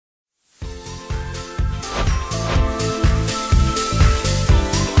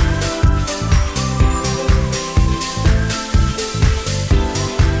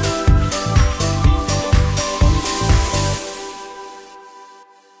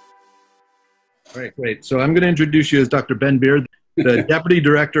Great, great. So I'm going to introduce you as Dr. Ben Beard, the Deputy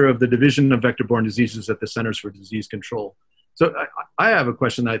Director of the Division of Vector-Borne Diseases at the Centers for Disease Control. So I have a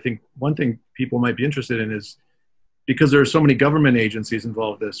question that I think one thing people might be interested in is, because there are so many government agencies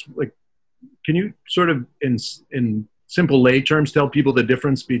involved in this, like, can you sort of in simple lay terms tell people the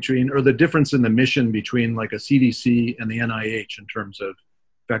difference between, or the difference in the mission between like a CDC and the NIH in terms of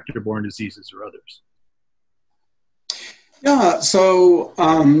vector-borne diseases or others? Yeah, so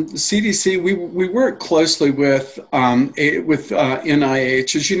CDC, we work closely with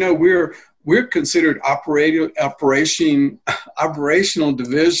NIH. As you know, we're considered operational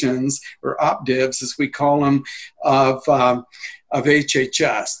divisions, or OpDivs as we call them, of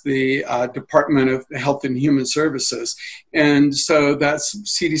HHS, the Department of Health and Human Services. And so that's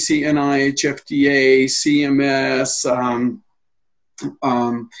CDC, NIH, FDA, CMS,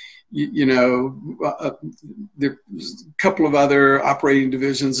 there's a couple of other operating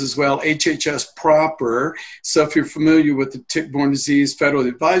divisions as well, HHS proper. So if you're familiar with the Tick-borne Disease Federal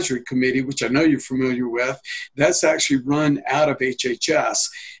Advisory Committee, which I know you're familiar with, that's actually run out of HHS.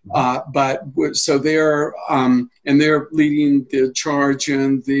 So they're leading the charge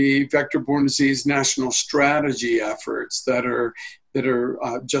in the vector-borne disease national strategy efforts that are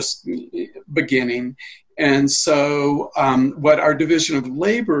just beginning. And so what our Division of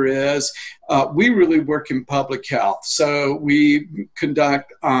Labor is, we really work in public health. So we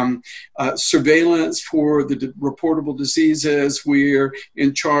conduct surveillance for the reportable diseases. We're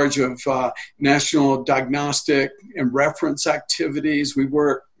in charge of national diagnostic and reference activities. We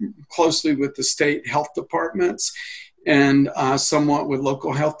work closely with the state health departments and somewhat with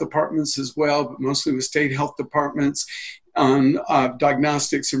local health departments as well, but mostly with state health departments, on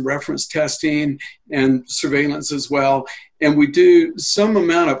diagnostics and reference testing and surveillance as well. And we do some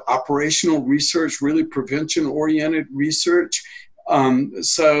amount of operational research, really prevention-oriented research. And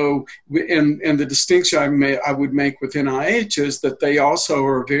the distinction I would make with NIH is that they also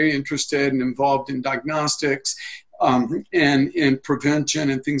are very interested and involved in diagnostics and in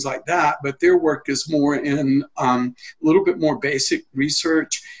prevention and things like that. But their work is more in a little bit more basic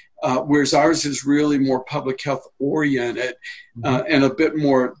research, whereas ours is really more public health oriented and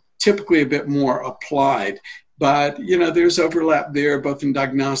typically a bit more applied. But, there's overlap there, both in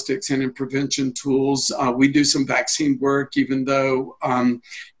diagnostics and in prevention tools. We do some vaccine work, even though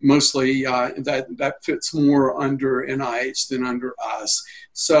mostly that fits more under NIH than under us.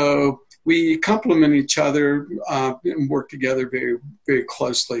 So we complement each other and work together very, very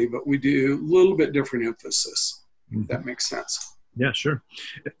closely, but we do a little bit different emphasis, if that makes sense. Yeah, sure.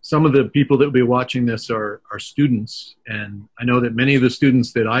 Some of the people that will be watching this are students, and I know that many of the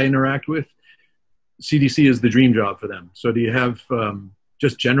students that I interact with, CDC is the dream job for them. So do you have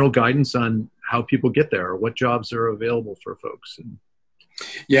just general guidance on how people get there, or what jobs are available for folks?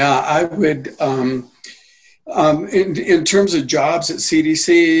 Yeah, I would, in terms of jobs at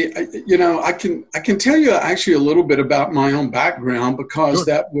CDC, I can tell you actually a little bit about my own background, because Sure.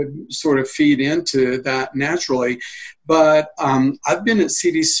 that would sort of feed into that naturally. But I've been at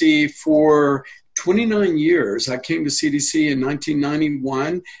CDC for 29 years. I came to CDC in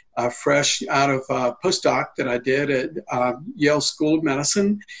 1991, fresh out of a postdoc that I did at Yale School of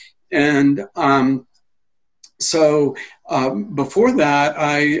Medicine. And so before that,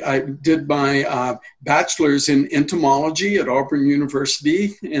 I did my bachelor's in entomology at Auburn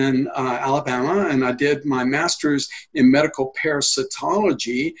University in Alabama, and I did my master's in medical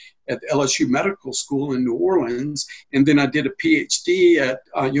parasitology at LSU Medical School in New Orleans, and then I did a PhD at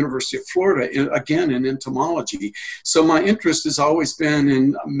University of Florida, again in entomology. So my interest has always been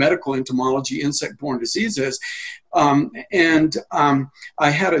in medical entomology, insect-borne diseases. I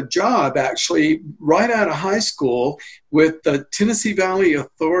had a job actually right out of high school with the Tennessee Valley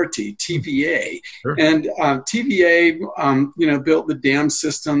Authority, TVA. Sure. And TVA, built the dam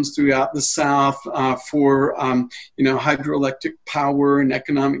systems throughout the South for, hydroelectric power and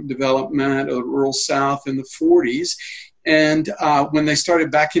economic development of the rural South in the 40s. And when they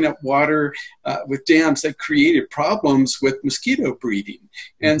started backing up water with dams, they created problems with mosquito breeding.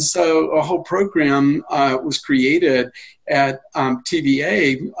 And so a whole program was created at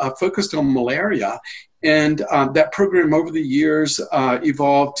TVA focused on malaria. And that program over the years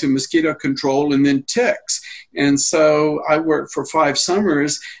evolved to mosquito control and then ticks. And so I worked for 5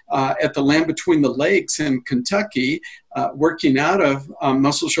 summers at the Land Between the Lakes in Kentucky, working out of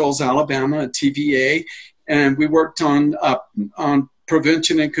Muscle Shoals, Alabama at TVA. And we worked on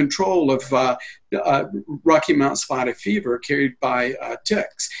prevention and control of Rocky Mountain spotted fever carried by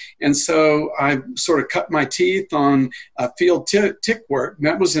ticks. And so I sort of cut my teeth on field tick work. And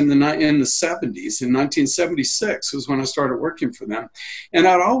that was in the 70s. In 1976 was when I started working for them. And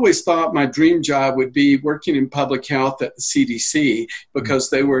I'd always thought my dream job would be working in public health at the CDC, because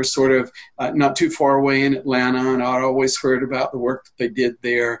they were sort of not too far away in Atlanta, and I'd always heard about the work that they did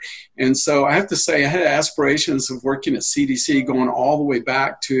there. And so I have to say I had aspirations of working at CDC going all the way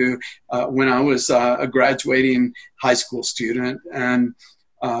back to when I was a graduating high school student, and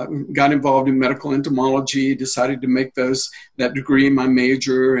got involved in medical entomology, decided to make that degree my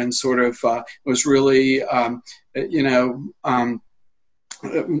major, and sort of was really, I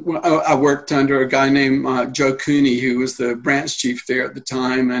worked under a guy named Joe Cooney, who was the branch chief there at the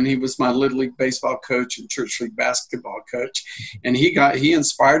time, and he was my Little League baseball coach and church league basketball coach. And he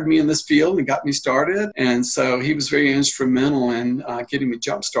inspired me in this field and got me started. And so he was very instrumental in getting me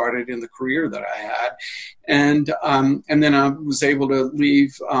jump started in the career that I had. And then I was able to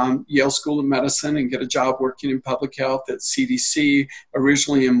leave Yale School of Medicine and get a job working in public health at CDC,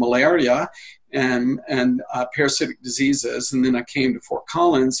 originally in malaria and parasitic diseases. And then I came to Fort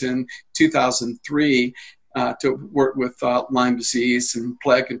Collins in 2003 to work with Lyme disease and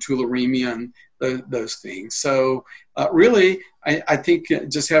plague and tularemia and those things. So really, I think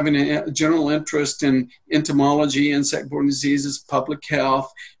just having a general interest in entomology, insect-borne diseases, public health,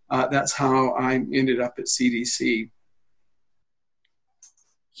 that's how I ended up at CDC.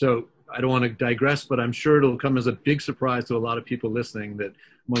 So I don't want to digress, but I'm sure it'll come as a big surprise to a lot of people listening that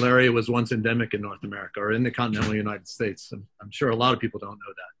malaria was once endemic in North America or in the continental United States. I'm sure a lot of people don't know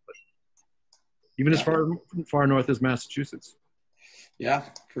that, but even as far north as Massachusetts. Yeah,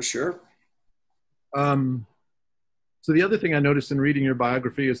 for sure. So the other thing I noticed in reading your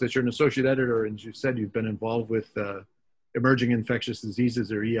biography is that you're an associate editor, and as you said, you've been involved with Emerging Infectious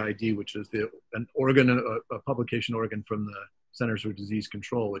Diseases, or EID, which is a publication organ from the Centers for Disease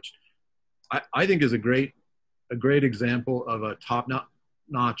Control, which I think is a great example of a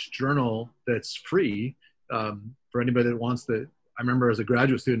top-notch journal that's free for anybody that wants to. I remember as a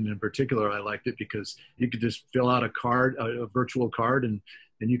graduate student in particular, I liked it because you could just fill out a virtual card, and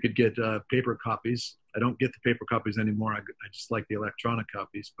you could get paper copies. I don't get the paper copies anymore. I just like the electronic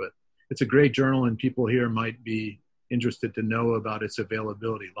copies, but it's a great journal, and people here might be interested to know about its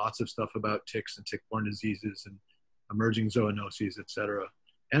availability. Lots of stuff about ticks and tick-borne diseases and emerging zoonoses, et cetera.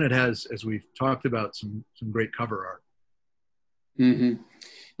 And it has, as we've talked about, some great cover art. Mm-hmm.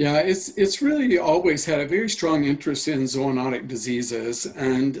 Yeah, it's really always had a very strong interest in zoonotic diseases.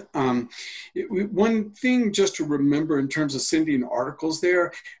 And one thing just to remember in terms of sending articles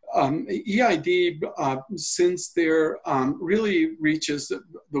there, EID, since there really reaches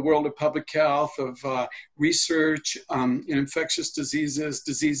the world of public health, of research in infectious diseases,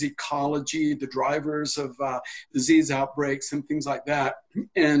 disease ecology, the drivers of disease outbreaks and things like that.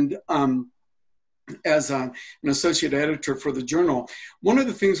 And as an associate editor for the journal, one of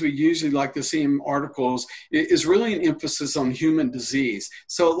the things we usually like to see in articles is really an emphasis on human disease.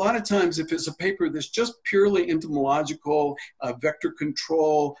 So a lot of times if it's a paper that's just purely entomological, vector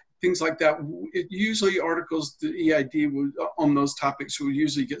control, things like that, usually articles, the EID on those topics will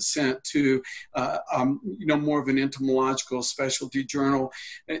usually get sent to more of an entomological specialty journal,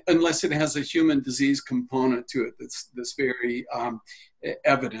 unless it has a human disease component to it that's very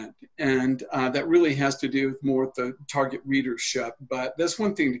evident. And that really has to do with more with the target readership. But that's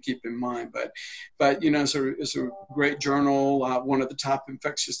one thing to keep in mind. But it's a great journal, one of the top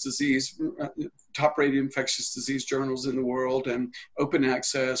top-rated infectious disease journals in the world, and open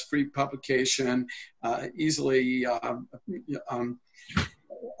access, free publication, easily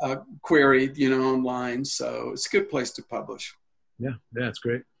queried, online. So it's a good place to publish. Yeah, it's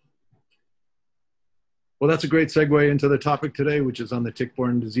great. Well, that's a great segue into the topic today, which is on the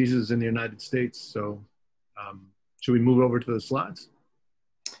tick-borne diseases in the United States. So should we move over to the slides?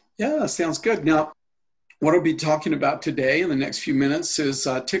 Yeah, sounds good. Now, what I'll be talking about today in the next few minutes is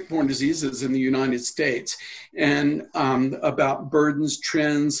tick-borne diseases in the United States, and about burdens,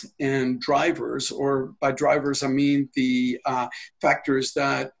 trends, and drivers, or by drivers, I mean the factors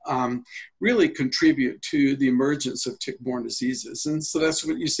that really contribute to the emergence of tick-borne diseases. And so that's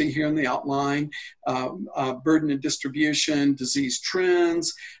what you see here in the outline: burden and distribution, disease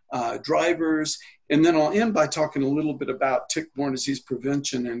trends, drivers, and then I'll end by talking a little bit about tick-borne disease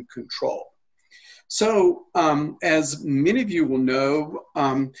prevention and control. So, as many of you will know,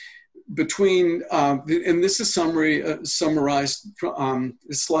 and this is summarized,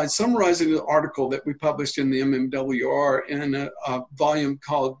 this slide summarizing an article that we published in the MMWR in a volume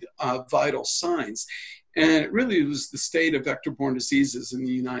called Vital Signs. And it really was the state of vector-borne diseases in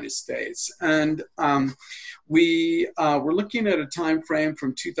the United States. And we were looking at a time frame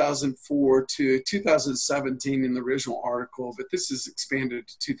from 2004 to 2017 in the original article, but this is expanded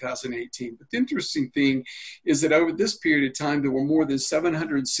to 2018. But the interesting thing is that over this period of time, there were more than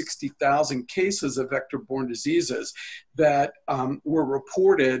 760,000 cases of vector-borne diseases that were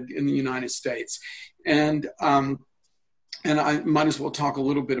reported in the United States. And I might as well talk a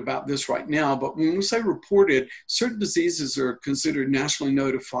little bit about this right now, but when we say reported, certain diseases are considered nationally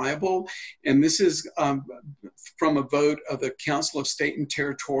notifiable, and this is from a vote of the Council of State and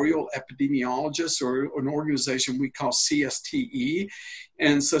Territorial Epidemiologists, or an organization we call CSTE.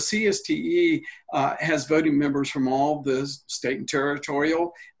 And so CSTE has voting members from all the state and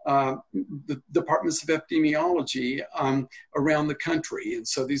territorial the departments of epidemiology around the country. And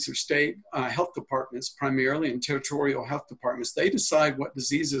so these are state health departments primarily, and territorial health departments. They decide what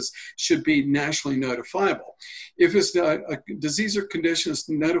diseases should be nationally notifiable. If it's a disease or condition is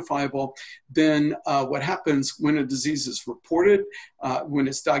notifiable, then what happens when a disease is reported, when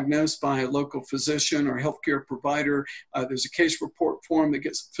it's diagnosed by a local physician or healthcare provider, there's a case report form that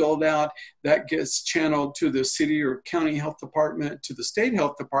gets filled out, that gets channeled to the city or county health department, to the state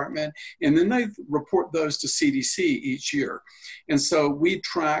health department, and then they report those to CDC each year. And so we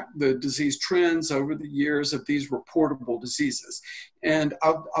track the disease trends over the years of these reportable diseases. And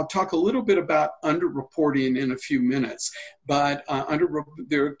I'll talk a little bit about underreporting in a few minutes, but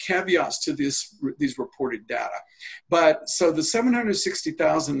there are caveats to these reported data. But so the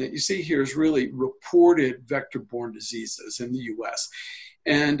 760,000 that you see here is really reported vector-borne diseases in the US.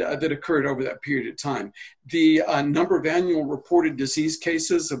 And that occurred over that period of time. The number of annual reported disease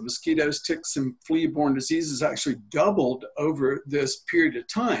cases of mosquitoes, ticks, and flea-borne diseases actually doubled over this period of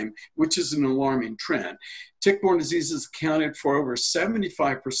time, which is an alarming trend. Tick-borne diseases accounted for over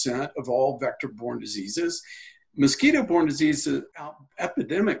 75% of all vector-borne diseases. Mosquito-borne disease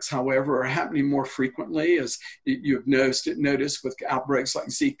epidemics, however, are happening more frequently, as you've noticed with outbreaks like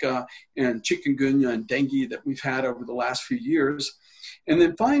Zika and chikungunya and dengue that we've had over the last few years. And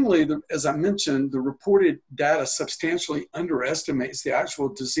then finally, as I mentioned, the reported data substantially underestimates the actual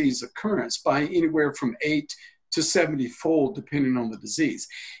disease occurrence by anywhere from 8 to 70-fold, depending on the disease.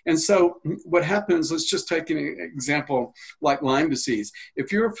 And so what happens, let's just take an example like Lyme disease.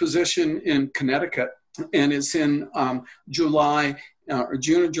 If you're a physician in Connecticut and it's in July or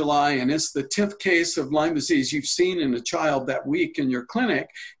June or July, and it's the 10th case of Lyme disease you've seen in a child that week in your clinic,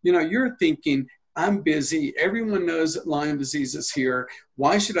 you're thinking, I'm busy. Everyone knows that Lyme disease is here.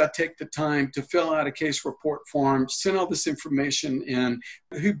 Why should I take the time to fill out a case report form, send all this information in?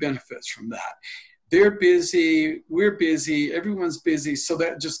 Who benefits from that? They're busy, we're busy, everyone's busy, so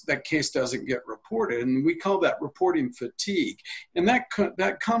that case doesn't get reported. And we call that reporting fatigue. And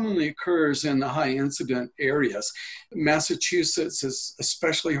that commonly occurs in the high incident areas. Massachusetts is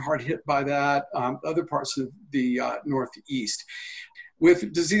especially hard hit by that, other parts of the Northeast.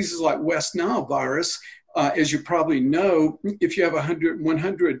 With diseases like West Nile virus, as you probably know, if you have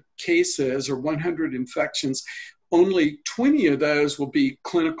 100 cases or 100 infections, only 20 of those will be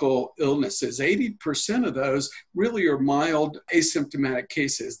clinical illnesses. 80% of those really are mild asymptomatic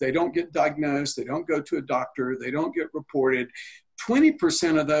cases. They don't get diagnosed, they don't go to a doctor, they don't get reported.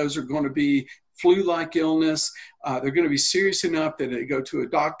 20% of those are going to be flu-like illness. They're going to be serious enough that they go to a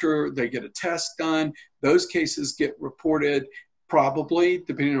doctor, they get a test done. Those cases get reported, probably,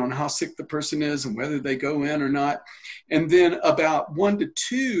 depending on how sick the person is and whether they go in or not. And then about 1 to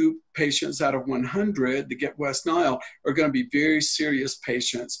 2 patients out of 100 that get West Nile are going to be very serious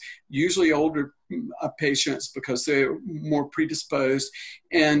patients, usually older patients because they're more predisposed.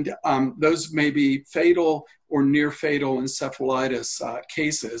 And those may be fatal or near fatal encephalitis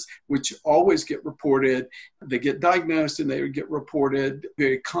cases, which always get reported. They get diagnosed and they get reported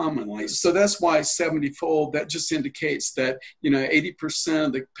very commonly. So that's why 70-fold, that just indicates that 80%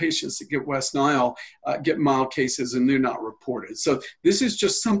 of the patients that get West Nile get mild cases and they're not reported. So this is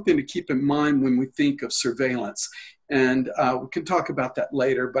just something to keep in mind when we think of surveillance. And we can talk about that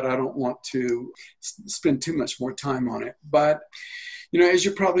later, but I don't want to spend too much more time on it. But as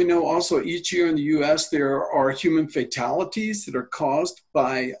you probably know, also each year in the U.S., there are human fatalities that are caused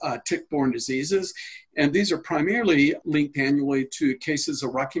by tick-borne diseases. And these are primarily linked annually to cases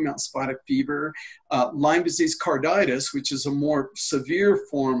of Rocky Mountain spotted fever, Lyme disease carditis, which is a more severe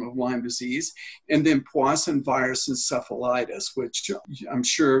form of Lyme disease, and then Powassan virus encephalitis, which I'm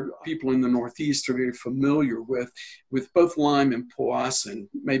sure people in the Northeast are very familiar with both Lyme and Powassan,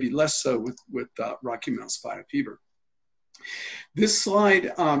 maybe less so with Rocky Mountain spotted fever. This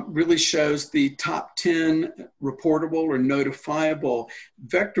slide really shows the top 10 reportable or notifiable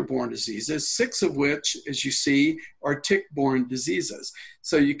vector-borne diseases, 6 of which, as you see, are tick-borne diseases.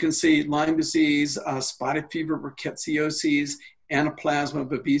 So you can see Lyme disease, spotted fever, rickettsiosis, anaplasma,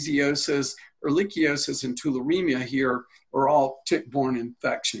 babesiosis, ehrlichiosis, and tularemia here are all tick-borne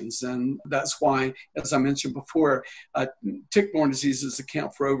infections. And that's why, as I mentioned before, tick-borne diseases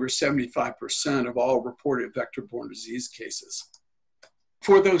account for over 75% of all reported vector-borne disease cases.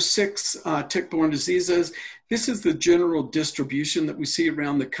 For those 6 tick-borne diseases, this is the general distribution that we see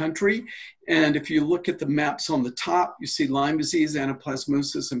around the country. And if you look at the maps on the top, you see Lyme disease,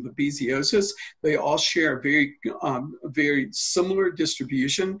 anaplasmosis, and babesiosis. They all share a very similar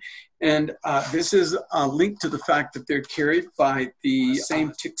distribution. And this is linked to the fact that they're carried by the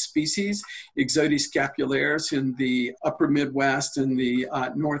same tick species, Ixodes scapularis in the upper Midwest and the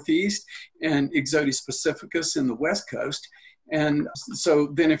Northeast, and Ixodes pacificus in the West Coast. And so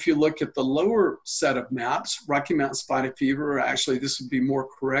then if you look at the lower set of maps, Rocky Mountain spotted fever, or actually this would be more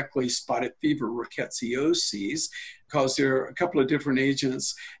correctly spotted fever rickettsiosis, because there are a couple of different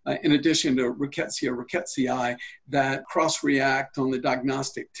agents, in addition to rickettsia rickettsii, that cross-react on the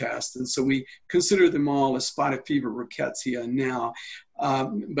diagnostic test. And so we consider them all as spotted fever rickettsia now.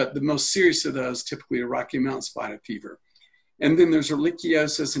 But the most serious of those typically are Rocky Mountain spotted fever. And then there's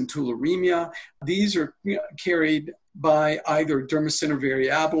ehrlichiosis and tularemia. These are carried by either Dermacentor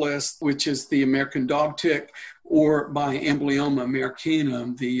variabilis, which is the American dog tick, or by Amblyomma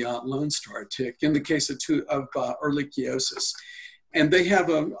americanum, the Lone Star tick, in the case of ehrlichiosis. And they have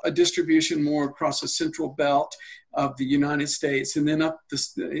a distribution more across the central belt of the United States, and then up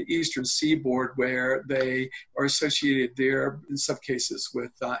the eastern seaboard, where they are associated there in some cases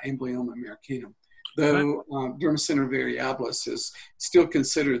with Amblyomma americanum. Though Dermacentor variabilis is still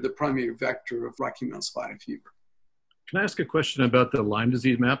considered the primary vector of Rocky Mountain spotted fever. Can I ask a question about the Lyme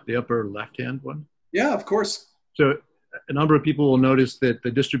disease map, the upper left-hand one? Yeah, of course. So a number of people will notice that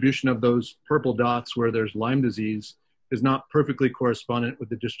the distribution of those purple dots where there's Lyme disease is not perfectly correspondent with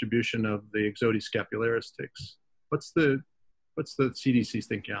the distribution of the Ixodes scapularis ticks. What's the CDC's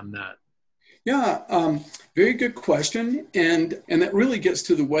thinking on that? Yeah, very good question. And that really gets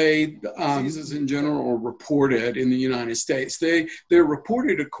to the way diseases in general are reported in the United States. They're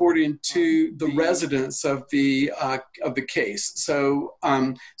reported according to the residence of the case. So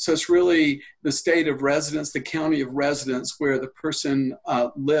it's really the state of residence, the county of residence where the person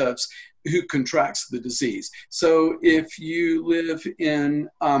lives who contracts the disease. So if you live in,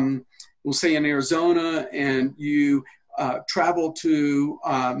 we'll say in Arizona, and you travel to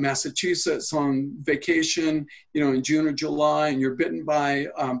Massachusetts on vacation, in June or July, and you're bitten by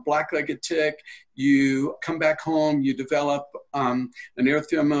black-legged tick, you come back home, you develop an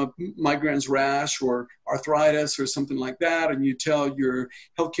erythema migrans rash or arthritis or something like that, and you tell your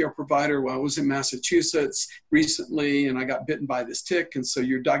healthcare provider, well, I was in Massachusetts recently and I got bitten by this tick, and so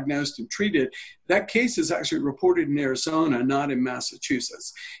you're diagnosed and treated. That case is actually reported in Arizona, not in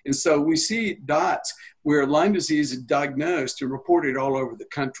Massachusetts. And so we see dots where Lyme disease is diagnosed and reported all over the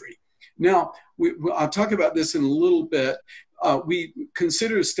country. Now, I'll talk about this in a little bit. We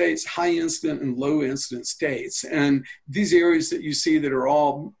consider states high incident and low incident states. And these areas that you see that are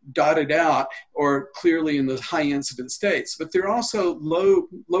all dotted out are clearly in the high incident states. But there are also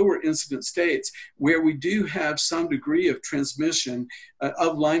lower incident states where we do have some degree of transmission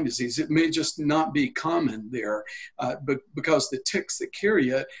of Lyme disease. It may just not be common there, but because the ticks that carry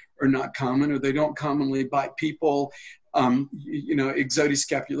it are not common, or they don't commonly bite people. Ixodes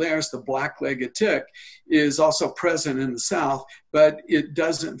scapularis, the black-legged tick, is also present in the South, but it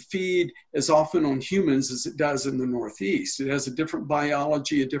doesn't feed as often on humans as it does in the Northeast. It has a different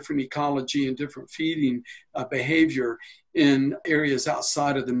biology, a different ecology, and different feeding behavior in areas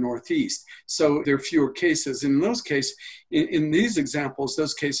outside of the Northeast. So there are fewer cases. In those cases, in these examples,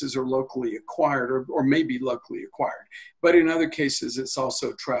 those cases are locally acquired or may be locally acquired. But in other cases, it's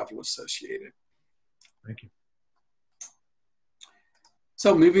also travel associated. Thank you.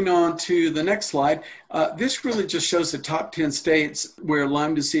 So moving on to the next slide, this really just shows the top 10 states where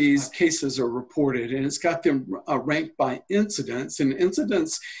Lyme disease cases are reported, and it's got them ranked by incidence. And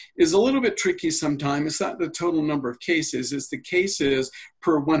incidence is a little bit tricky sometimes. It's not the total number of cases, it's the cases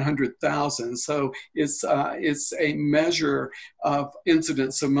per 100,000. So it's a measure of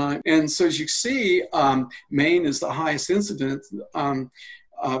incidence of Lyme. And so as you see, Maine is the highest incidence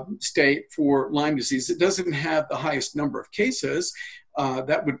state for Lyme disease. It doesn't have the highest number of cases.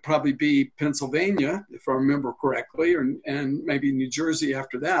 That would probably be Pennsylvania, if I remember correctly, and maybe New Jersey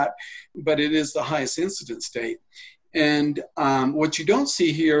after that, but it is the highest incidence state. And what you don't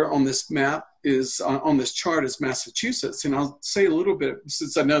see here on this map is on this chart is Massachusetts. And I'll say a little bit,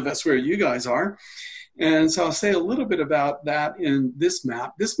 since I know that's where you guys are. And so I'll say a little bit about that in this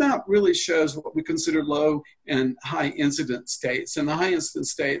map. This map really shows what we consider low and high incidence states. And the high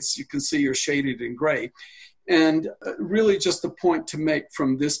incidence states, you can see, are shaded in gray. And really just the point to make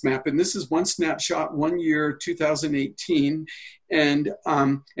from this map, and this is one snapshot, 1 year, 2018. And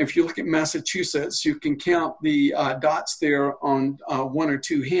if you look at Massachusetts, you can count the dots there on one or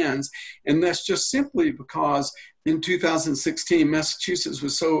two hands. And that's just simply because in 2016, Massachusetts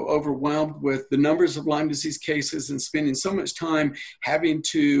was so overwhelmed with the numbers of Lyme disease cases and spending so much time having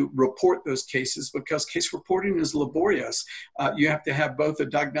to report those cases, because case reporting is laborious. You have to have both a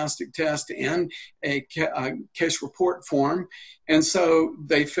diagnostic test and a case report form. And so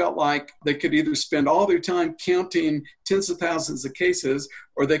they felt like they could either spend all their time counting tens of thousands of cases,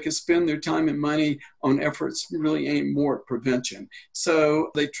 or they could spend their time and money on efforts really aimed more at prevention. So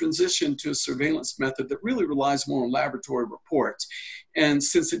they transitioned to a surveillance method that really relies more on laboratory reports. And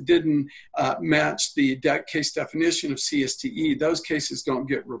since it didn't match the case definition of CSTE, those cases don't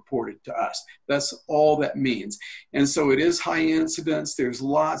get reported to us. That's all that means. And so it is high incidence. There's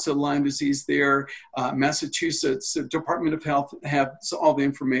lots of Lyme disease there. Massachusetts Department of Health has all the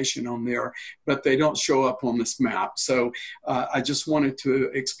information on there, but they don't show up on this map. So I just wanted to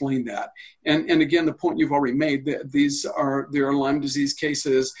explain that. And again, the point you've already made, that there are Lyme disease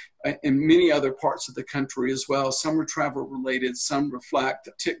cases in many other parts of the country as well. Some are travel related, some reflect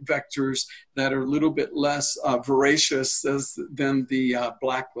tick vectors that are a little bit less voracious than the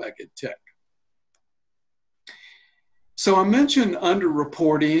black-legged tick. So I mentioned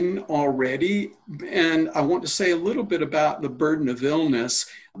underreporting already, and I want to say a little bit about the burden of illness,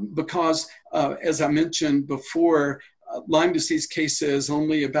 because as I mentioned before, Lyme disease cases,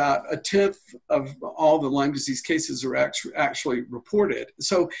 only about a tenth of all the Lyme disease cases are actually reported.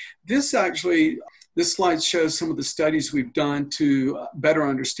 So this slide shows some of the studies we've done to better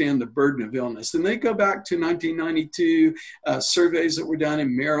understand the burden of illness. And they go back to 1992, surveys that were done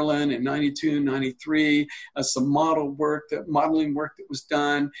in Maryland in 92 and 93, some modeling work that was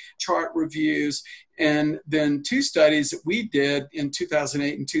done, chart reviews, and then two studies that we did in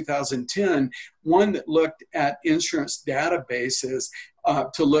 2008 and 2010, one that looked at insurance databases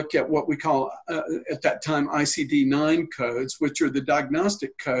to look at what we call, at that time, ICD-9 codes, which are the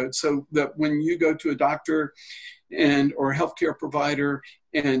diagnostic codes. So that when you go to a doctor or a healthcare provider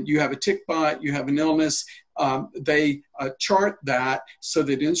and you have a tick bite, you have an illness, they chart that so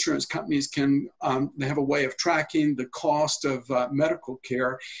that insurance companies can, they have a way of tracking the cost of medical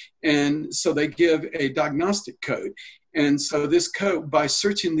care. And so they give a diagnostic code. And so this code, by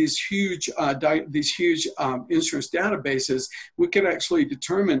searching these huge insurance databases, we could actually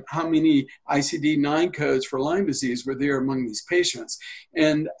determine how many ICD-9 codes for Lyme disease were there among these patients.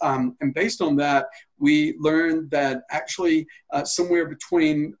 And based on that, we learned that actually somewhere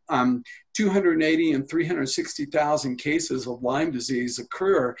between 280 and 360,000 cases of Lyme disease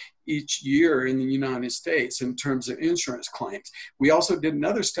occur each year in the United States in terms of insurance claims. We also did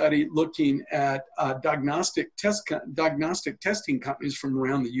another study looking at diagnostic testing companies from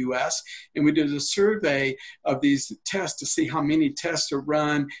around the U.S., and we did a survey of these tests to see how many tests are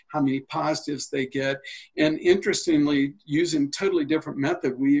run, how many positives they get. And interestingly, using totally different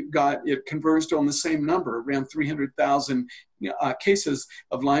method, it converged on the same number, around 300,000 cases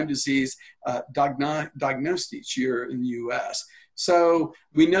of Lyme disease diagnosed each year in the U.S. So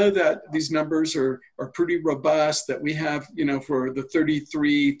we know that these numbers are pretty robust, that we have, for the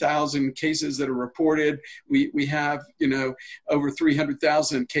 33,000 cases that are reported, we have, over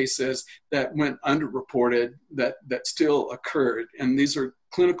 300,000 cases that went underreported that still occurred. And these are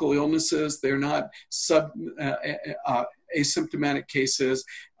clinical illnesses. They're not asymptomatic cases.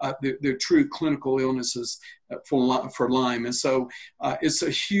 They're true clinical illnesses for Lyme. And so it's a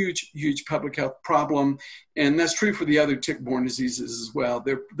huge, huge public health problem. And that's true for the other tick-borne diseases as well.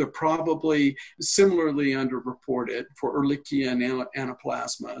 They're probably similarly underreported for Ehrlichia and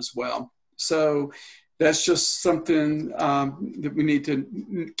Anaplasma as well. So that's just something that we need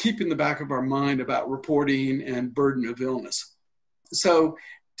to keep in the back of our mind about reporting and burden of illness. So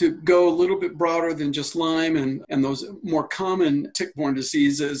to go a little bit broader than just Lyme and those more common tick-borne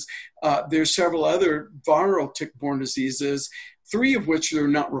diseases, there's several other viral tick-borne diseases, 3 of which are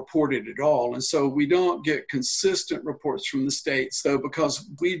not reported at all. And so we don't get consistent reports from the states, though, because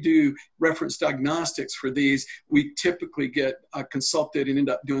we do reference diagnostics for these, we typically get consulted and end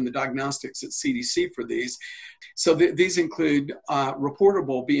up doing the diagnostics at CDC for these. So these include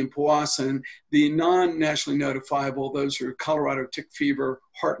reportable being Powassan, the non-nationally notifiable, those are Colorado tick fever,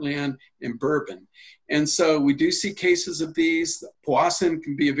 Heartland, and Bourbon. And so we do see cases of these. Powassan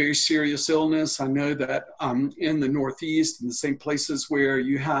can be a very serious illness. I know that in the Northeast, in the same places where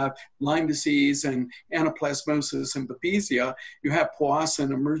you have Lyme disease and anaplasmosis and babesia, you have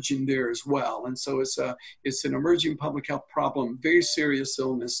Powassan emerging there as well. And so it's an emerging public health problem, very serious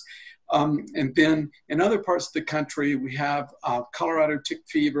illness. And then in other parts of the country, we have Colorado tick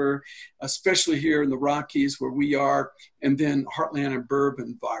fever, especially here in the Rockies where we are, and then heartland and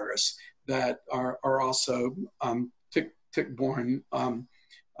bourbon virus that are also tick-borne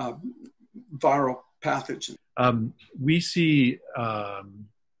viral pathogens. We've seen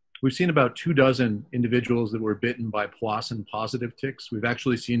about 24 individuals that were bitten by Powassan positive ticks. We've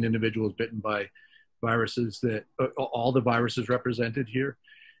actually seen individuals bitten by viruses that all the viruses represented here.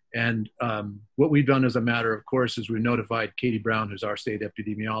 And what we've done as a matter of course is we notified Katie Brown, who's our state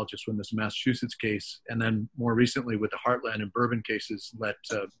epidemiologist, when this Massachusetts case, and then more recently with the Heartland and Bourbon cases, let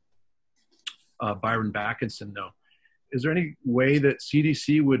Byron Backinson know. Is there any way that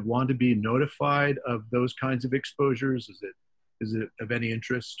CDC would want to be notified of those kinds of exposures? Is it of any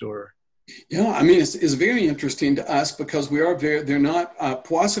interest or? Yeah, I mean, it's very interesting to us because they're not,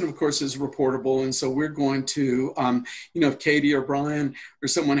 Powassan, of course, is reportable. And so we're going to, if Katie or Brian or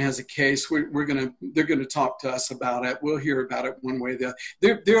someone has a case, they're going to talk to us about it. We'll hear about it one way or the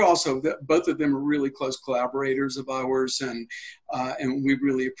other. They're also, both of them are really close collaborators of ours, and we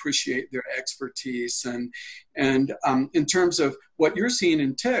really appreciate their expertise. And in terms of what you're seeing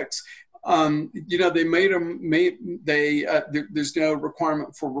in ticks, they there's no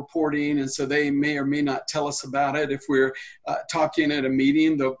requirement for reporting, and so they may or may not tell us about it. If we're talking at a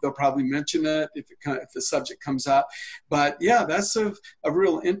meeting, they'll probably mention it if the subject comes up. But yeah, that's of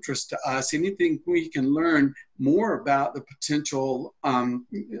real interest to us. Anything we can learn more about the potential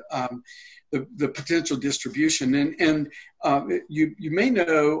the potential distribution. And you may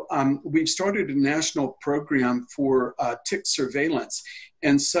know we've started a national program for tick surveillance.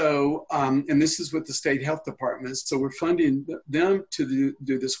 And so, and this is with the state health departments. So we're funding them to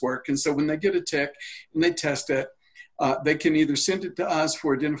do this work. And so when they get a tick and they test it, they can either send it to us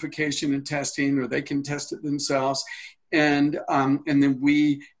for identification and testing, or they can test it themselves. And then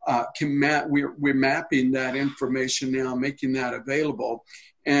we we're mapping that information now, making that available.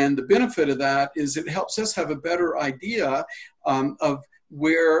 And the benefit of that is it helps us have a better idea of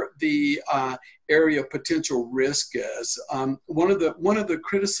where the area of potential risk is. One of the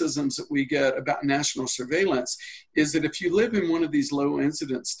criticisms that we get about national surveillance is that if you live in one of these low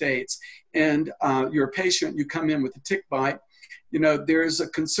incident states and you're a patient, you come in with a tick bite, there's a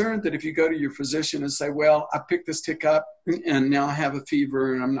concern that if you go to your physician and say, well, I picked this tick up and now I have a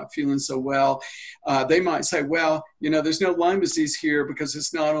fever and I'm not feeling so well, they might say, well, there's no Lyme disease here because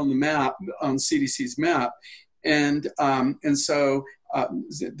it's not on the map, on CDC's map. And so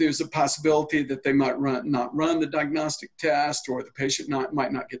there's a possibility that they might not run the diagnostic test, or the patient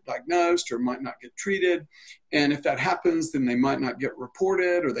might not get diagnosed or might not get treated. And if that happens, then they might not get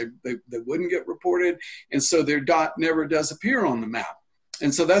reported, or they wouldn't get reported. And so their dot never does appear on the map.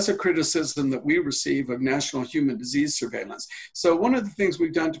 And so that's a criticism that we receive of national human disease surveillance. So one of the things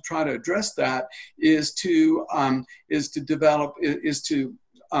we've done to try to address that is to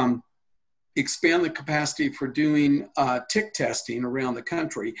expand the capacity for doing tick testing around the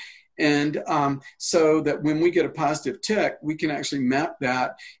country. And so that when we get a positive tick, we can actually map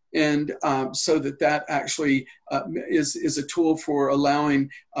that, and so that actually is a tool for allowing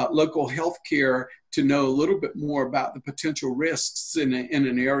local healthcare to know a little bit more about the potential risks in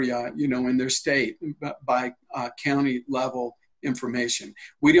an area, in their state by county level information.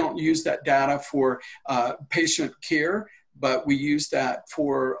 We don't use that data for patient care, but we use that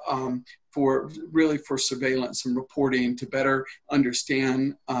for surveillance and reporting to better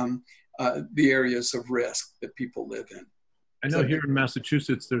understand the areas of risk that people live in. I know here in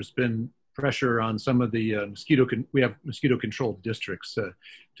Massachusetts, there's been pressure on some of the we have mosquito-controlled districts to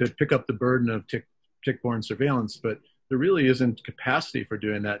pick up the burden of tick-borne surveillance, but there really isn't capacity for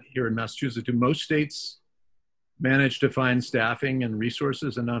doing that here in Massachusetts. Do most states manage to find staffing and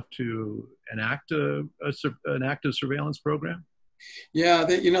resources enough to enact an active surveillance program? Yeah,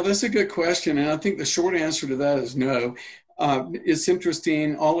 that's a good question. And I think the short answer to that is no. It's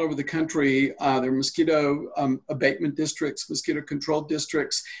interesting, all over the country, there are mosquito abatement districts, mosquito control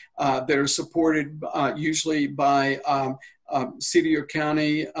districts that are supported usually by city or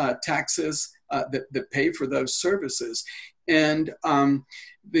county taxes that pay for those services. And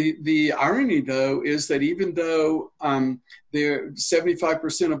the irony, though, is that even though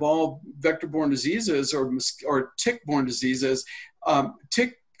 75% of all vector-borne diseases or tick-borne diseases,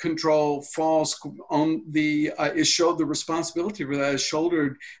 tick control falls on the the responsibility for that is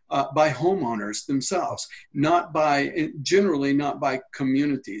shouldered by homeowners themselves, generally not by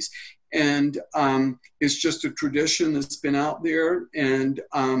communities. And it's just a tradition that's been out there. And,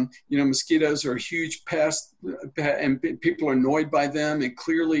 mosquitoes are a huge pest, and people are annoyed by them. And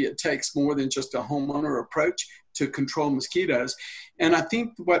clearly it takes more than just a homeowner approach to control mosquitoes. And I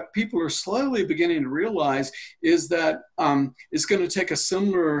think what people are slowly beginning to realize is that it's going to take a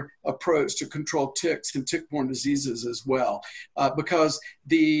similar approach to control ticks and tick-borne diseases as well, because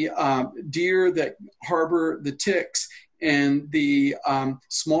the deer that harbor the ticks and the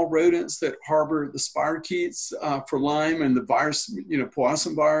small rodents that harbor the spirochetes for Lyme and the virus,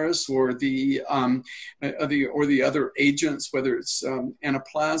 Powassan virus, or the other agents, whether it's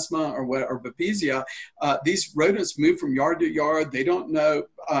Anaplasma or Babesia, these rodents move from yard to yard. They don't know,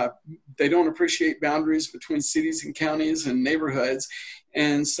 they don't appreciate boundaries between cities and counties and neighborhoods.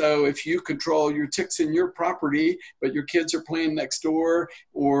 And so if you control your ticks in your property, but your kids are playing next door,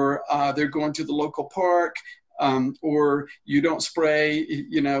 or they're going to the local park, or you don't spray,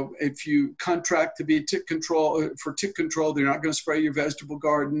 if you contract to be tick control, they're not going to spray your vegetable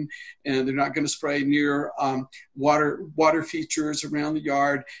garden, and they're not going to spray near water features around the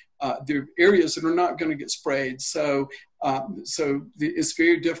yard. There are areas that are not going to get sprayed. So it's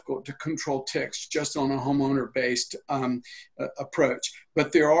very difficult to control ticks just on a homeowner-based approach.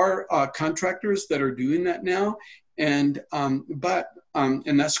 But there are contractors that are doing that now, and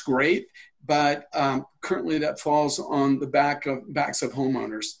that's great. But currently that falls on the backs of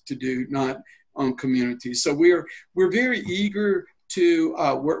homeowners to do, not on communities. So we're very eager to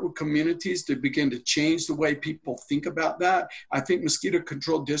work with communities to begin to change the way people think about that. I think mosquito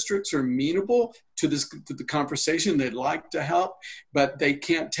control districts are amenable to the conversation. They'd like to help, but they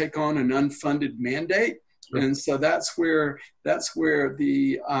can't take on an unfunded mandate. Sure. And so that's where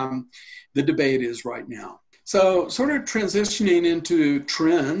the debate is right now. So sort of transitioning into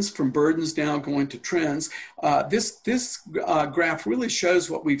trends, from burdens now going to trends, this graph really shows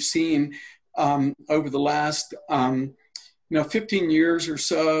what we've seen over the last 15 years or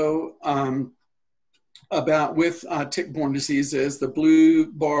so with tick-borne diseases. The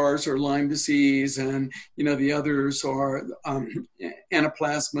blue bars are Lyme disease, and the others are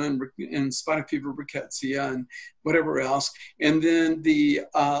Anaplasma and spotted fever, rickettsia, and whatever else. And then the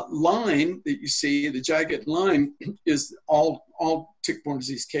line that you see, the jagged line, is all tick-borne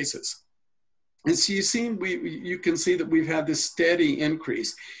disease cases. And so you can see that we've had this steady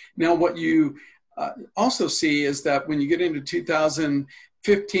increase. Now, what you also see is that when you get into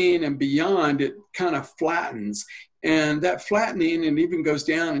 2015 and beyond, it kind of flattens. And that flattening, and even goes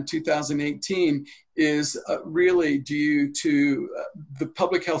down in 2018, is really due to the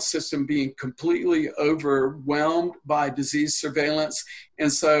public health system being completely overwhelmed by disease surveillance.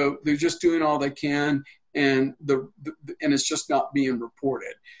 And so they're just doing all they can, and it's just not being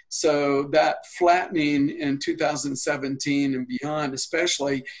reported. So that flattening in 2017 and beyond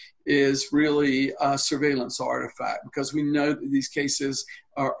especially is really a surveillance artifact, because we know that these cases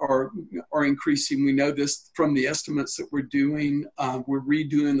are increasing. We know this from the estimates that we're doing. We're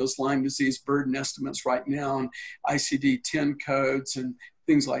redoing those Lyme disease burden estimates right now on ICD-10 codes and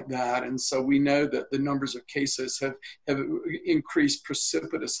things like that. And so we know that the numbers of cases have increased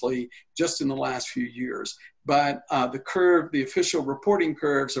precipitously just in the last few years. But the official reporting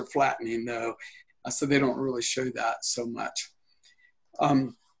curves are flattening, though, so they don't really show that so much.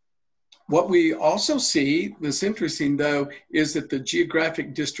 What we also see that's interesting, though, is that the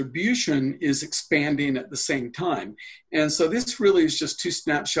geographic distribution is expanding at the same time. And so this really is just two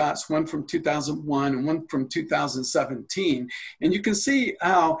snapshots, one from 2001 and one from 2017. And you can see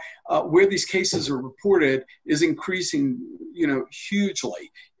how where these cases are reported is increasing,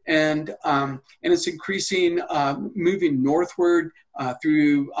 hugely. And it's increasing, moving northward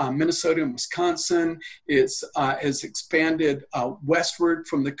through Minnesota and Wisconsin. It's expanded westward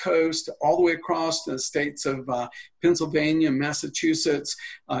from the coast all the way across the states of Pennsylvania, Massachusetts,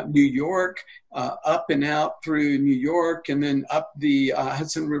 New York, up and out through New York, and then up the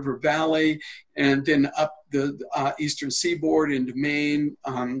Hudson River Valley, and then up the eastern seaboard into Maine,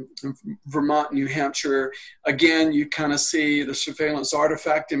 Vermont, New Hampshire. Again, you kind of see the surveillance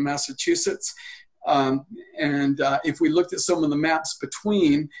artifact in Massachusetts. And if we looked at some of the maps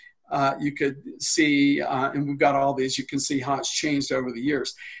between, you could see, and we've got all these, you can see how it's changed over the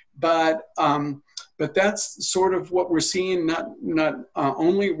years. But that's sort of what we're seeing. Not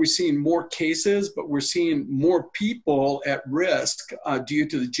only we're seeing more cases, but we're seeing more people at risk due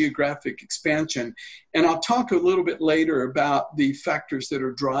to the geographic expansion. And I'll talk a little bit later about the factors that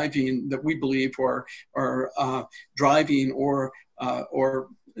are driving, that we believe are driving or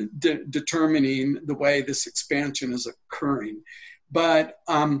determining the way this expansion is occurring. But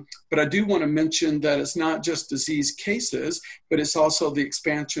I do want to mention that it's not just disease cases, but it's also the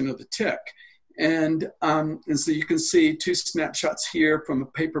expansion of the tick. And so you can see two snapshots here from a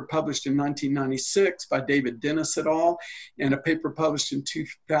paper published in 1996 by David Dennis et al. And a paper published in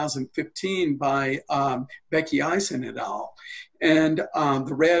 2015 by Becky Eisen et al. And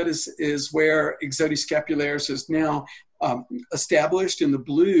the red is where Ixodes scapularis is now established, and the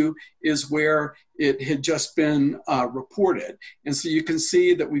blue is where it had just been reported. And so you can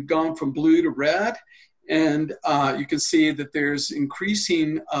see that we've gone from blue to red, and you can see that there's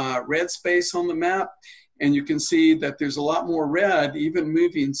increasing red space on the map, and you can see that there's a lot more red even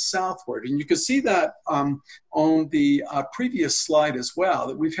moving southward. And you can see that on the previous slide as well,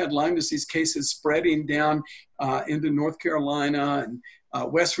 that we've had Lyme disease cases spreading down into North Carolina and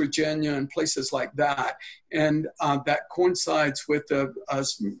West Virginia and places like that. And that coincides with the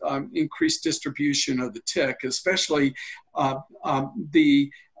increased distribution of the tick, especially the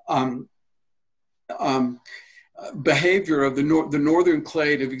behavior of the northern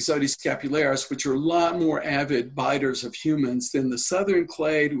clade of Ixodes scapularis, which are a lot more avid biters of humans than the southern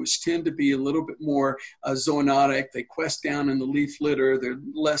clade, which tend to be a little bit more zoonotic. They quest down in the leaf litter. They're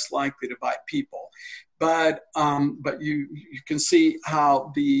less likely to bite people. But you can see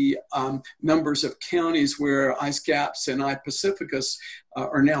how the numbers of counties where I. scaps and I. pacificus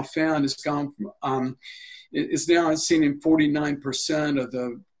are now found has gone from, is now seen in 49% of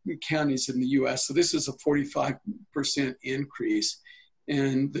the counties in the U.S. So this is a 45% increase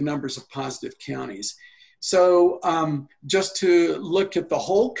in the numbers of positive counties. So just to look at the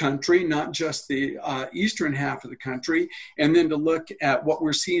whole country, not just the eastern half of the country, and then to look at what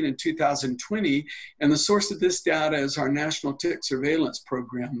we're seeing in 2020. And the source of this data is our National Tick Surveillance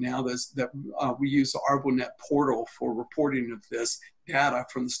Program now that we use the ArboNet portal for reporting of this data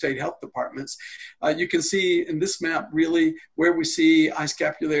from the state health departments. You can see in this map really where we see I.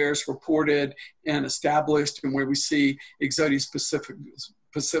 scapularis reported and established, and where we see Ixodes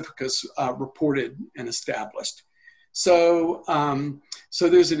pacificus reported and established. So, so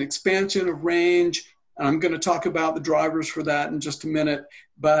there's an expansion of range. I'm going to talk about the drivers for that in just a minute,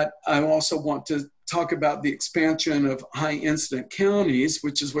 but I also want to talk about the expansion of high incident counties,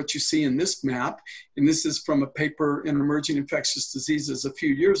 which is what you see in this map. And this is from a paper in Emerging Infectious Diseases a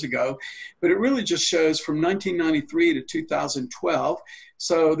few years ago, but it really just shows from 1993 to 2012.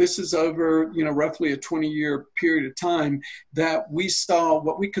 So this is over, roughly a 20-year period of time that we saw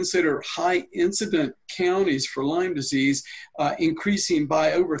what we consider high incident counties for Lyme disease increasing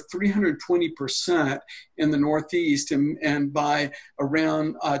by over 320% in the Northeast and by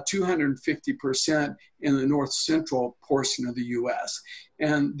around 250% in the north central portion of the U.S.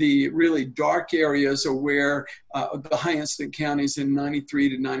 And the really dark areas are where the high incident counties in 93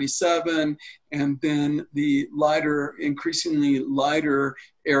 to 97, and then the lighter, increasingly lighter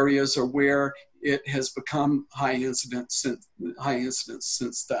areas are where it has become high incidence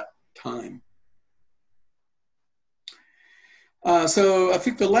since that time. So I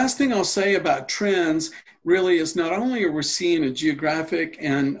think the last thing I'll say about trends really is not only are we seeing a geographic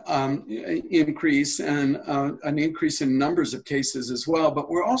and increase and an increase in numbers of cases as well, but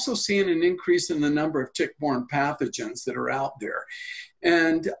we're also seeing an increase in the number of tick-borne pathogens that are out there.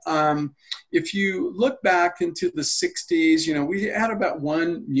 And if you look back into the 60s, we had about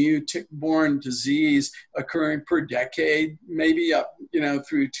one new tick-borne disease occurring per decade, maybe up,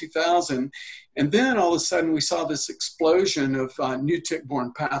 through 2000. And then all of a sudden we saw this explosion of new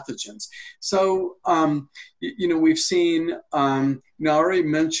tick-borne pathogens. So, we've seen, I already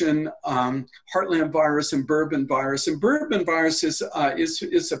mentioned heartland virus and bourbon virus. And bourbon virus is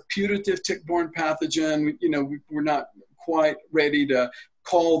a putative tick-borne pathogen. We're not quite ready to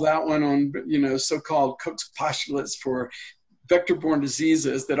call that one on, so-called Koch's postulates for vector-borne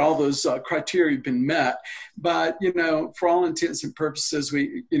diseases, that all those criteria have been met. But, for all intents and purposes,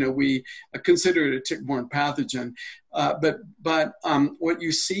 we consider it a tick-borne pathogen. But what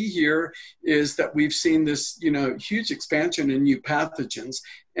you see here is that we've seen this, huge expansion in new pathogens.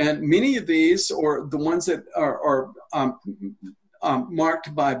 And many of these, or the ones that are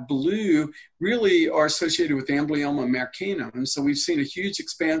marked by blue, really are associated with Amblyomma americanum. And so we've seen a huge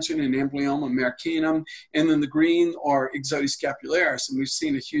expansion in Amblyomma americanum, and then the green are Ixodes scapularis, and we've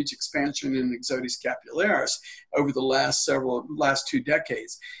seen a huge expansion in Ixodes scapularis over the last 2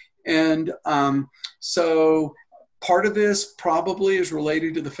 decades. And so part of this probably is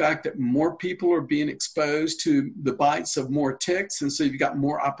related to the fact that more people are being exposed to the bites of more ticks. And so you've got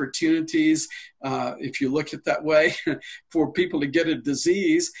more opportunities, if you look at it that way, for people to get a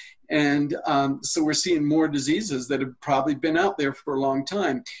disease. And so we're seeing more diseases that have probably been out there for a long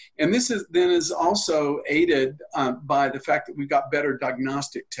time. And this is also aided by the fact that we've got better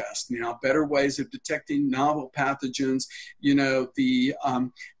diagnostic tests now, better ways of detecting novel pathogens, the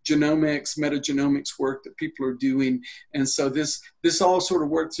genomics, metagenomics work that people are doing. And so this all sort of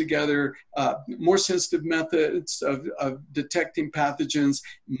works together, more sensitive methods of detecting pathogens,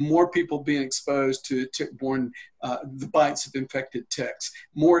 more people being exposed to tick-borne, the bites of infected ticks,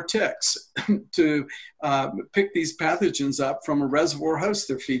 more ticks to pick these pathogens up from a reservoir host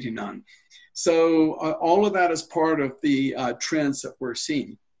they're feeding on. So all of that is part of the trends that we're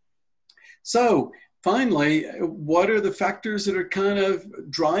seeing. So finally, what are the factors that are kind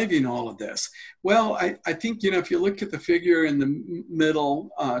of driving all of this? Well, I think, if you look at the figure in the middle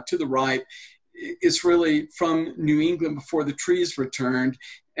to the right, it's really from New England before the trees returned.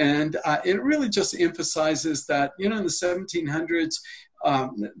 And it really just emphasizes that, in the 1700s,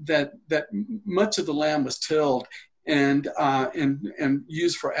 that much of the land was tilled and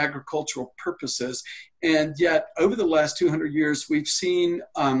used for agricultural purposes. And yet, over the last 200 years, we've seen,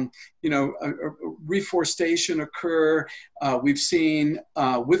 reforestation occur. We've seen,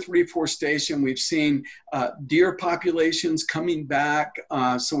 with reforestation, we've seen deer populations coming back.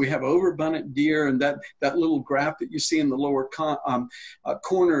 So we have overabundant deer, and that little graph that you see in the lower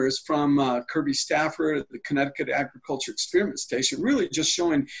corner is from Kirby Stafford, the Connecticut Agriculture Experiment Station, really just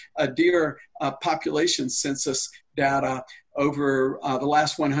showing deer population census data over the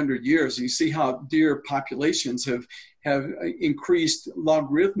last 100 years. And you see how deer populations have increased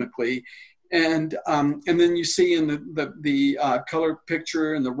logarithmically. And then you see in the color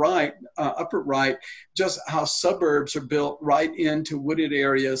picture in the right, upper right, just how suburbs are built right into wooded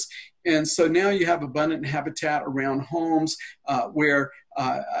areas. And so now you have abundant habitat around homes where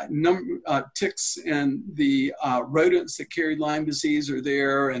ticks and the rodents that carry Lyme disease are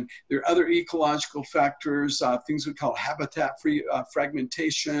there, and there are other ecological factors, things we call habitat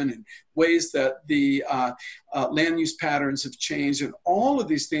fragmentation, and ways that the land use patterns have changed. And all of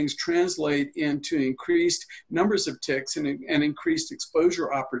these things translate into increased numbers of ticks and increased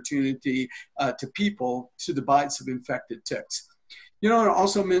exposure opportunity to people to the bites of infected ticks. I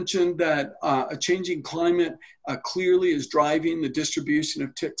also mentioned that a changing climate clearly is driving the distribution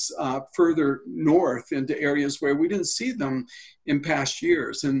of ticks further north into areas where we didn't see them in past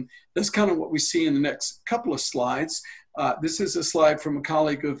years. And that's kind of what we see in the next couple of slides. This is a slide from a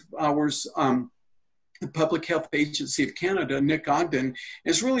colleague of ours, the Public Health Agency of Canada, Nick Ogden,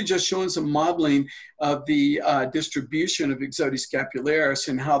 is really just showing some modeling of the distribution of Ixodes scapularis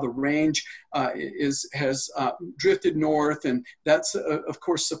and how the range has drifted north. And that's, of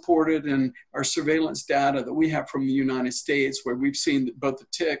course, supported in our surveillance data that we have from the United States, where we've seen both the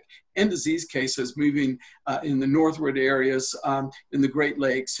tick and disease cases moving in the northward areas in the Great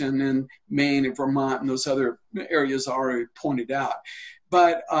Lakes and in Maine and Vermont and those other areas already pointed out.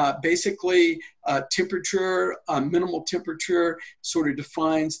 But basically, temperature, minimal temperature, sort of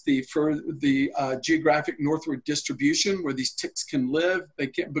defines the geographic northward distribution where these ticks can live. They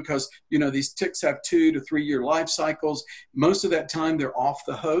can, because these ticks have 2 to 3 year life cycles. Most of that time, they're off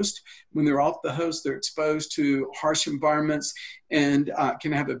the host. When they're off the host, they're exposed to harsh environments and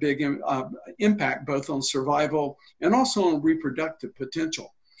can have a big impact both on survival and also on reproductive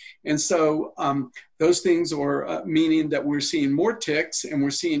potential. And so those things are meaning that we're seeing more ticks, and we're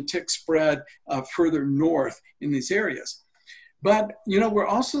seeing ticks spread further north in these areas. But, we're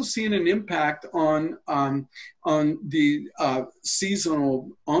also seeing an impact on the seasonal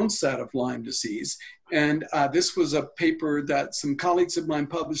onset of Lyme disease. And this was a paper that some colleagues of mine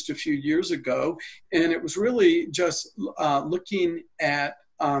published a few years ago. And it was really just looking at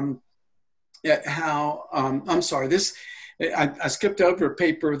how, I skipped over a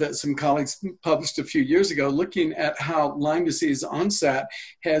paper that some colleagues published a few years ago looking at how Lyme disease onset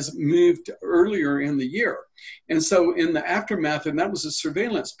has moved earlier in the year. And so in the aftermath, and that was a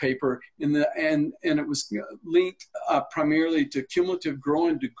surveillance paper, and it was linked primarily to cumulative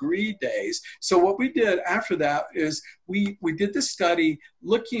growing degree days. So what we did after that is we did this study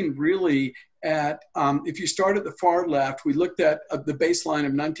looking really at, if you start at the far left, we looked at the baseline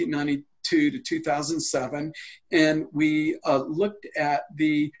of 1992 to 2007, and we looked at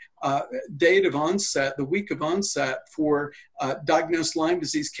the date of onset, the week of onset for diagnosed Lyme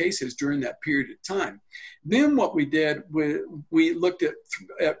disease cases during that period of time. Then what we did, we looked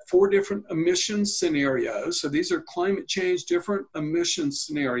at 4 different emission scenarios. So these are climate change different emission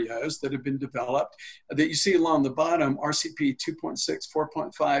scenarios that have been developed that you see along the bottom, RCP 2.6,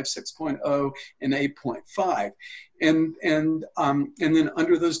 4.5, 6.0, and 8.5. And then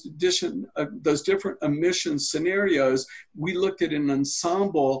under those different emission scenarios, we looked at an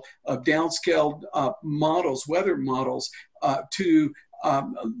ensemble of downscaled models, weather models, to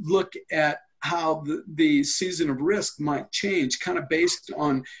look at how the season of risk might change, kind of based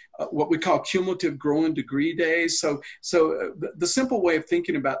on what we call cumulative growing degree days. So the simple way of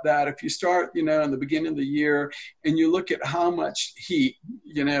thinking about that, if you start, in the beginning of the year and you look at how much heat,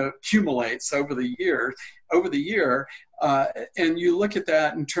 accumulates over the year, and you look at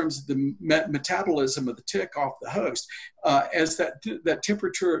that in terms of the metabolism of the tick off the host, as that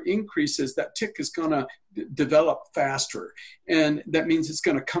temperature increases, that tick is going to develop faster. And that means it's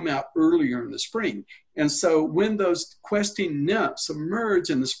going to come out earlier in the spring. And so when those questing nymphs emerge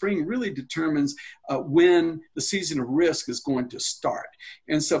in the spring really determines when the season of risk is going to start.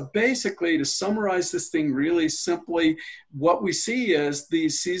 And so basically, to summarize this thing really simply, what we see is the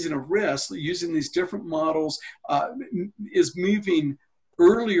season of risk, using these different models, is moving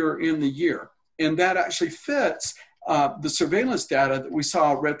earlier in the year. And that actually fits the surveillance data that we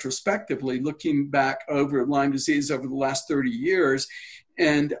saw retrospectively, looking back over Lyme disease over the last 30 years,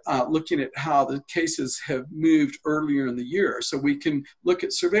 and looking at how the cases have moved earlier in the year. So we can look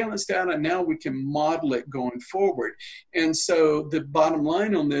at surveillance data, now we can model it going forward. And so the bottom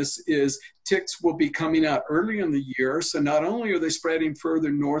line on this is ticks will be coming out early in the year. So not only are they spreading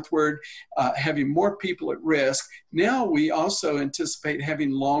further northward, having more people at risk, now we also anticipate having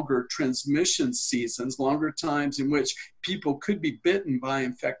longer transmission seasons, longer times in which people could be bitten by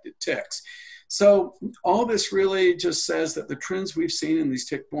infected ticks. So all this really just says that the trends we've seen in these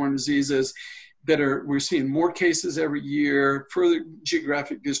tick-borne diseases we're seeing more cases every year, further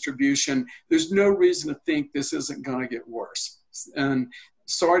geographic distribution. There's no reason to think this isn't going to get worse. And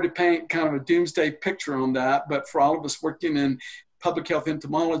sorry to paint kind of a doomsday picture on that, but for all of us working in public health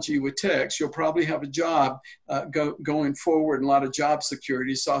entomology with ticks, you'll probably have a job going forward and a lot of job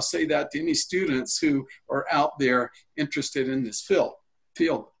security. So I'll say that to any students who are out there interested in this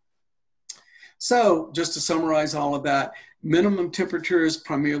field. So just to summarize all of that, minimum temperatures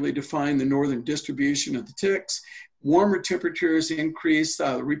primarily define the northern distribution of the ticks. Warmer temperatures increase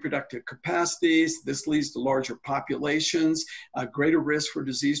the reproductive capacities. This leads to larger populations, greater risk for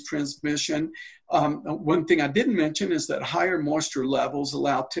disease transmission. One thing I didn't mention is that higher moisture levels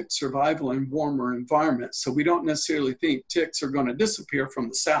allow tick survival in warmer environments. So we don't necessarily think ticks are going to disappear from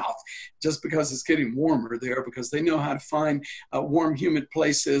the south just because it's getting warmer there, because they know how to find warm, humid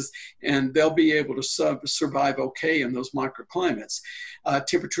places, and they'll be able to survive okay in those microclimates.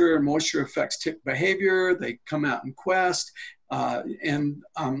 Temperature and moisture affects tick behavior. They come out in quest. And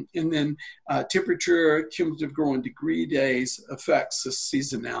then temperature, cumulative growing degree days affects the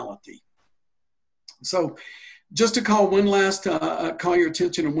seasonality. So just to call your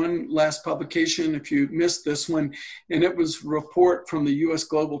attention to one last publication, if you missed this one, and it was a report from the U.S.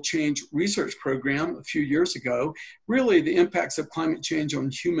 Global Change Research Program a few years ago, really the impacts of climate change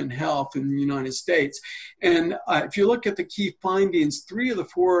on human health in the United States. And if you look at the key findings, 3 of the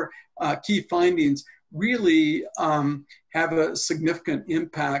 4 key findings really have a significant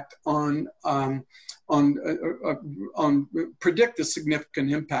impact predict a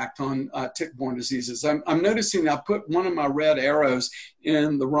significant impact on tick-borne diseases. I'm noticing I put one of my red arrows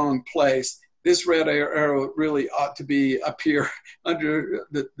in the wrong place. This red arrow really ought to be up here under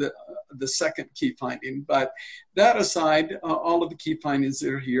the second key finding. But that aside, all of the key findings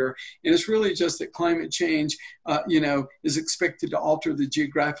that are here, and it's really just that climate change, is expected to alter the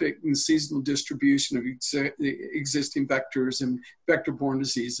geographic and seasonal distribution of existing vectors and vector-borne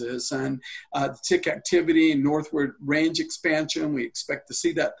diseases. And the tick activity and northward range expansion, we expect to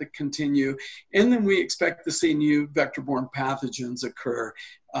see that to continue. And then we expect to see new vector-borne pathogens occur.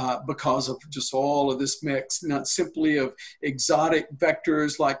 Because of just all of this mix, not simply of exotic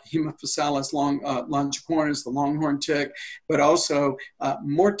vectors like Haemaphysalis longicornis, the longhorn tick, but also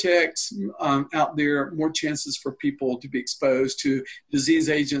more ticks out there, more chances for people to be exposed to disease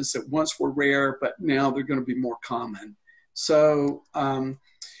agents that once were rare, but now they're going to be more common. So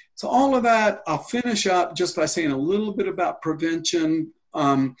all of that, I'll finish up just by saying a little bit about prevention.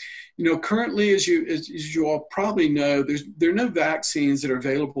 Currently, as you all probably know, there are no vaccines that are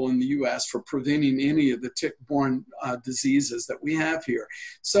available in the U.S. for preventing any of the tick-borne diseases that we have here.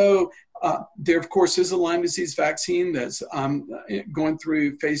 So there, of course, is a Lyme disease vaccine that's going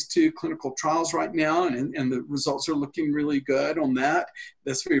through phase 2 clinical trials right now, and the results are looking really good on that.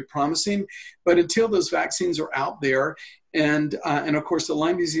 That's very promising. But until those vaccines are out there, and of course, the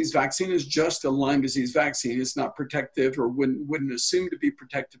Lyme disease vaccine is just a Lyme disease vaccine. It's not protective, or wouldn't assume to be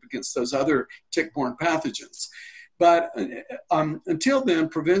protective against those other tick-borne pathogens. But until then,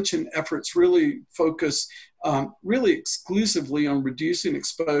 prevention efforts really focus really exclusively on reducing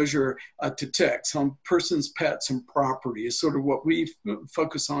exposure to ticks on persons, pets, and property is sort of what we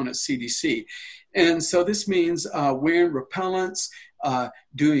focus on at CDC. And so this means wearing repellents,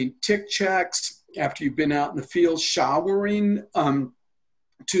 doing tick checks after you've been out in the field, showering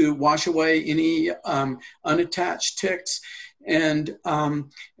to wash away any unattached ticks, and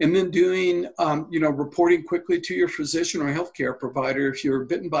then doing, reporting quickly to your physician or healthcare provider if you're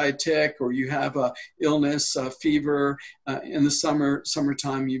bitten by a tick or you have a illness, fever in the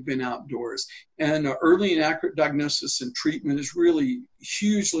summertime, you've been outdoors. And early and accurate diagnosis and treatment is really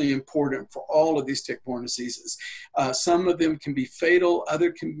hugely important for all of these tick-borne diseases. Some of them can be fatal,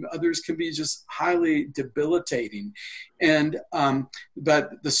 others can be just highly debilitating. And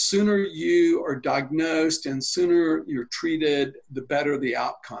but the sooner you are diagnosed and sooner you're treated, the better the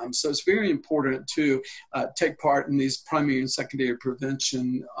outcome. So it's very important to take part in these primary and secondary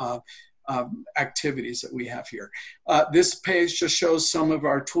prevention activities that we have here. This page just shows some of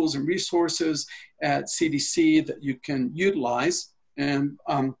our tools and resources at CDC that you can utilize. And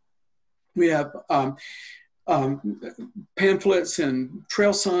we have pamphlets and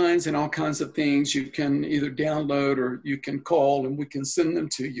trail signs and all kinds of things you can either download or you can call and we can send them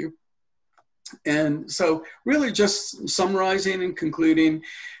to you. And so really just summarizing and concluding,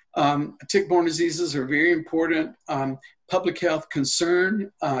 tick-borne diseases are very important public health concern.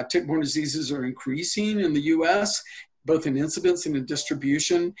 Tick-borne diseases are increasing in the U.S., both in incidence and in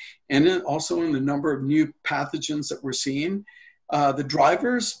distribution, and also in the number of new pathogens that we're seeing. The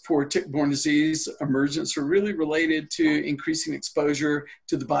drivers for tick-borne disease emergence are really related to increasing exposure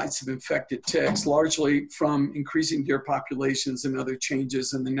to the bites of infected ticks, largely from increasing deer populations and other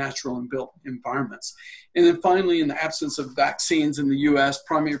changes in the natural and built environments. And then finally, in the absence of vaccines in the U.S.,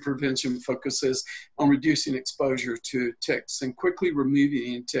 primary prevention focuses on reducing exposure to ticks and quickly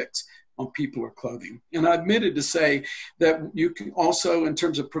removing ticks on people or clothing. And I admitted to say that you can also, in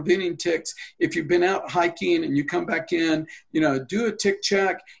terms of preventing ticks, if you've been out hiking and you come back in, do a tick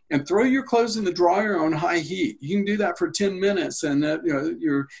check and throw your clothes in the dryer on high heat. You can do that for 10 minutes, and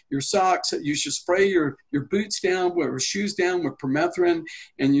your socks, you should spray your boots down or shoes down with permethrin,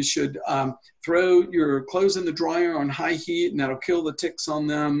 and you should throw your clothes in the dryer on high heat, and that'll kill the ticks on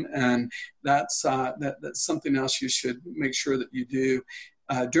them. And that's something else you should make sure that you do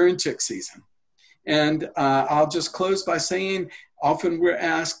during tick season. And I'll just close by saying, often we're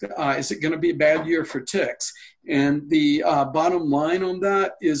asked, is it going to be a bad year for ticks? And the bottom line on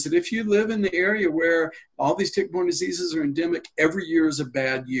that is that if you live in the area where all these tick-borne diseases are endemic, every year is a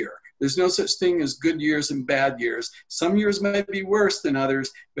bad year. There's no such thing as good years and bad years. Some years may be worse than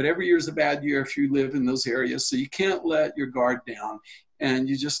others, but every year is a bad year if you live in those areas. So you can't let your guard down. And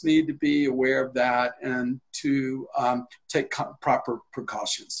you just need to be aware of that and to take proper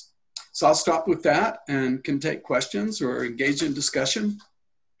precautions. So I'll stop with that and can take questions or engage in discussion.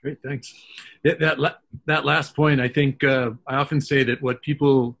 Great, thanks. That last point, I think I often say that what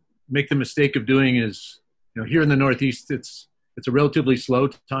people make the mistake of doing is, here in the Northeast, it's a relatively slow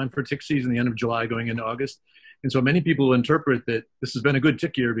time for tick season, the end of July going into August. And so many people interpret that this has been a good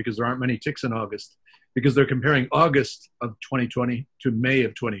tick year because there aren't many ticks in August, because they're comparing August of 2020 to May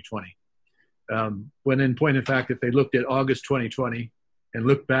of 2020. When in point of fact, if they looked at August 2020 and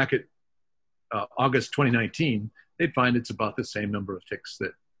looked back at August 2019, they'd find it's about the same number of ticks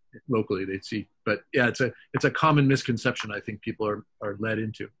that locally they'd see. But yeah, it's a common misconception I think people are led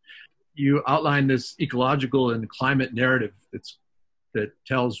into. You outline this ecological and climate narrative that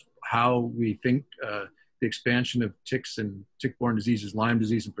tells how we think the expansion of ticks and tick-borne diseases, Lyme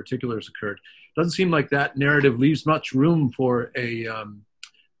disease in particular, has occurred. Doesn't seem like that narrative leaves much room for a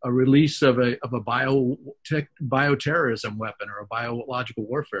release of a bioterrorism weapon or a biological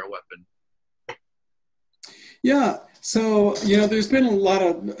warfare weapon. Yeah, so there's been a lot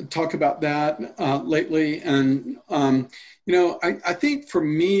of talk about that lately, and I think for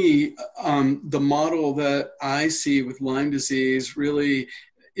me, the model that I see with Lyme disease really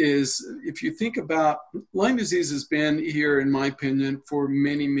is, if you think about, Lyme disease has been here, in my opinion, for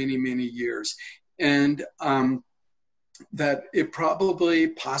many, many, many years. And that it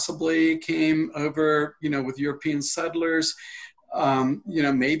possibly came over, with European settlers,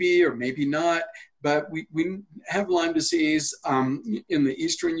 maybe or maybe not. But we have Lyme disease in the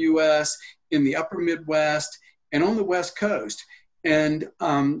eastern U.S., in the upper Midwest, and on the West Coast. And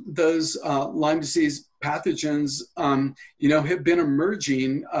those Lyme disease pathogens, have been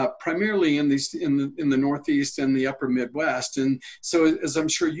emerging primarily in the Northeast and the upper Midwest. And so, as I'm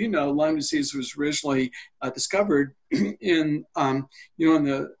sure Lyme disease was originally discovered in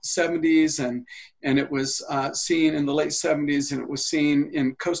the 70s, and it was seen in the late 70s, and it was seen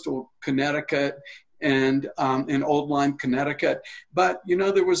in coastal Connecticut and in Old Lyme, Connecticut. But, you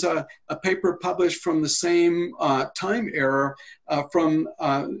know, there was a paper published from the same time era from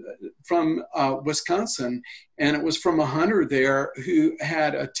Wisconsin, and it was from a hunter there who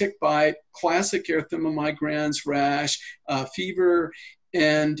had a tick bite, classic erythema migrans, rash, fever,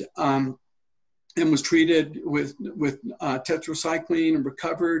 and was treated with tetracycline and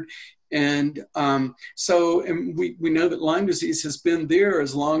recovered. And we know that Lyme disease has been there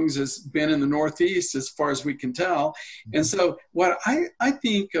as long as it's been in the Northeast, as far as we can tell. And so what I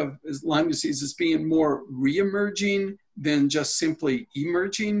think of as Lyme disease as being more reemerging than just simply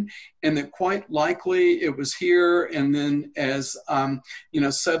emerging, and that quite likely it was here, and then as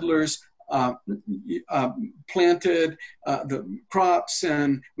settlers planted the crops,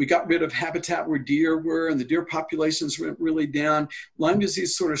 and we got rid of habitat where deer were, and the deer populations went really down. Lyme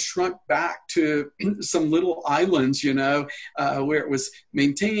disease sort of shrunk back to some little islands, where it was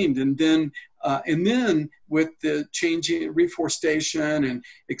maintained, and then with the changing reforestation and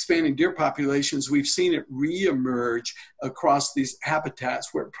expanding deer populations, we've seen it reemerge across these habitats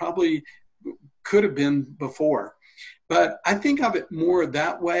where it probably could have been before. But I think of it more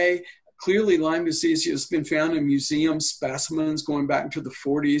that way. Clearly, Lyme disease has been found in museum specimens going back into the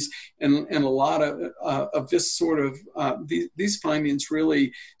 40s, and a lot of this sort of, these findings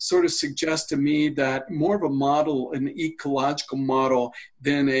really sort of suggest to me that more of a model, an ecological model,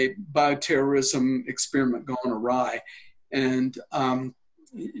 than a bioterrorism experiment gone awry. And so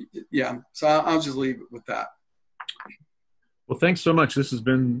I'll just leave it with that. Well, thanks so much. This has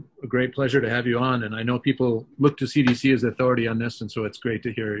been a great pleasure to have you on. And I know people look to CDC as authority on this, and so it's great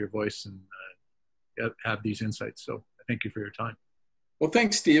to hear your voice and have these insights. So thank you for your time. Well,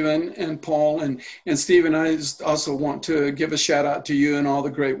 thanks, Stephen and Paul. And Stephen, I just also want to give a shout out to you and all the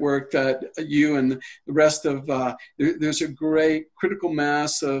great work that you and the rest of, there's a great critical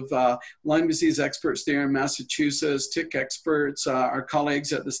mass of Lyme disease experts there in Massachusetts, tick experts, our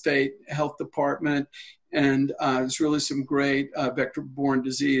colleagues at the State Health Department. And there's really some great vector-borne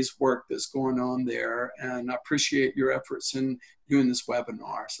disease work that's going on there. And I appreciate your efforts in doing this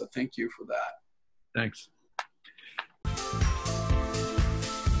webinar. So thank you for that. Thanks.